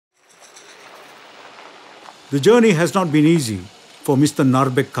The journey has not been easy for Mr.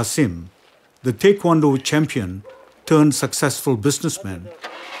 Narbek the Taekwondo champion turned successful businessman,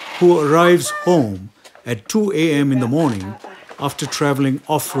 who arrives home at 2 a.m. in the morning after traveling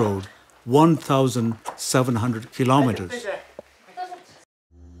off-road 1,700 kilometers.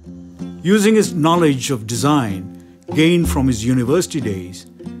 Using his knowledge of design gained from his university days,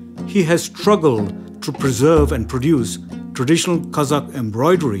 he has struggled to preserve and produce traditional Kazakh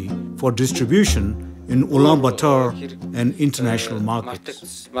embroidery for distribution in Ulaanbaatar and international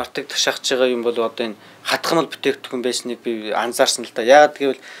markets. Мартыг ташааж байгаа юм бол одоо энэ хатгамал бүтээгдэхүүн байсныг би анзаарсан л да. Яагаад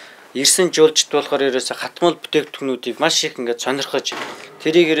гэвэл ирсэн жуулчд болохоор ерөөсө хатгамал бүтээгдэхүүнүүдийг маш их ингээд сонирхож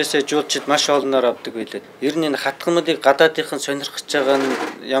тэрийг ерөөсө жуулчд маш олноор авдаг байлээ. Ер нь энэ хатгамалыг гадаадынхан сонирхож байгаа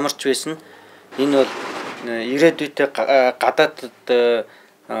нь ямар ч байсан энэ бол ирээдүйдээ гадаадд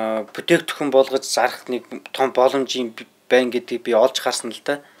бүтээгдэхүүн болгож зарах нэг том боломж юм байна гэдгийг би олж харсан л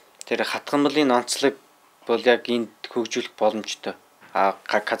да. Тэр хатгамлын онцлог бол яг энд хөгжүүлэх боломжтой.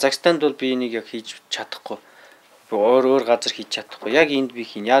 Казахстанд бол би энийг яг хийж чадахгүй. Өөр газар хийж чадахгүй. Яг энд би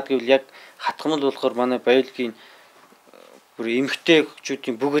хийн. Яг гэвэл яг хатгамал болохоор манай биологийн бүр эмгтэй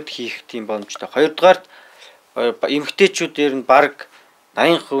хөгжүүдийн бүгд хийх тийм боломжтой. Хоёрдугаарт эмгтэйчүүдээр нь баг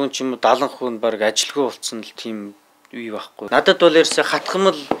 80% ч юм уу 70% нь баг ажилгүй болсон л тийм үе байхгүй. Надад бол ерөөсө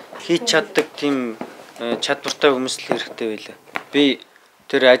хатгамал хийж чаддаг тийм чадвартай хүмүүс л хэрэгтэй байлаа. Би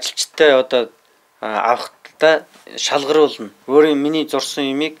тэр ажилчтай одоо авахтаа шалгаруулна. Өөрийн миний зурсан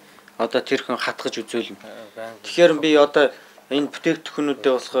юмыг одоо тэр хүн хатгаж үзүүлнэ. Тэгэхээр би одоо энэ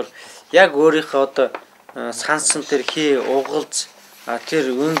бүтээгдэхүүнүүдээ болохоор яг өөрийнхөө одоо сансан тэр хий угалз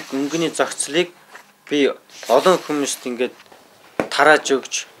тэр өнгөний зохицлыг би олон хүмүүст ингээд тарааж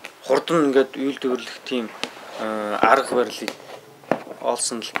өгч хурдан ингээд үйлдвэрлэх тийм арга барилыг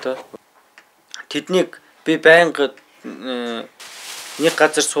олсон л тоо. Тэднийг би байнга нэг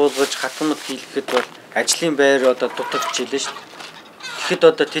газар суулгаж хатгамал хийлгэхэд бол ажлын байр одоо дутагдж илээ шүү дээ. Тэгэхэд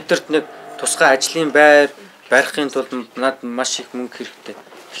одоо тэдэрт нэг тусгай ажлын байр барихын тулд надад маш их мөнгө хэрэгтэй.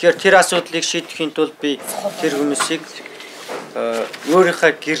 Тэгэхээр тэр асуудлыг шийдэхийн тулд би тэр хүмүүсийг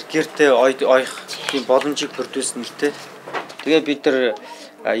өөрийнхөө гэртээ ойх тийм боломжийг бүрдүүлсэн л дээ. Тэгээ бид нар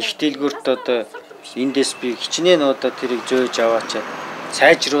их дэлгүүрт одоо эндээс би хичнээн одоо тэрийг зөөж аваачаад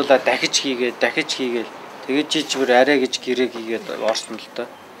сайжруулаад дахиж хийгээл тэгээд жижигэр арай гэж гэрээ хийгээд орсон л доо.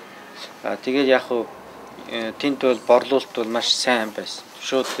 Тэгээд яг хуу тэнд бол борлуулалт бол маш сайн байсан.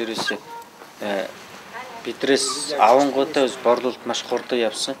 Шууд дээрээс бидрээс авангуудаа борлуулалт маш хурдан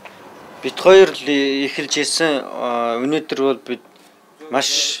явсан. Бид хоёр эхэлж исэн өнөөдөр бол бид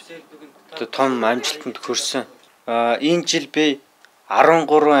маш том амжилтанд хүрсэн. Энэ жил би 13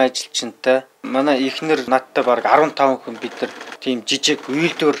 ажилчинтай манай ихнэр надтай баг 15 хүн бид нар тийм жижиг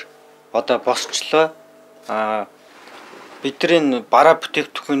үйлдвэр одоо босчлоо. Бидний бараа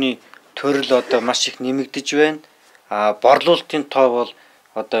бүтээгдэхүүний төрөл одоо маш их нэмэгдэж байна. Борлуулалтын тоо бол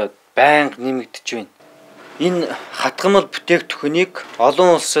одоо байнга нэмэгдэж байна. Энэ хатгамал бүтээгдэхүүнийг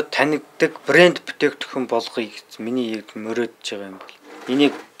олон улсад танигддаг брэнд бүтээгдэхүүн болгохыг миний мөрөөдөж байгаа юм бол.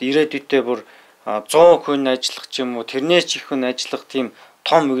 Энийг ирээдүйдээ бүр 100 хүн ажиллах ч юм уу тэрнээс ч их хүн ажиллах тийм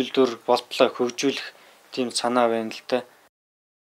том үйлдвэр болтлоо хөгжүүлэх тийм санаа байна л та.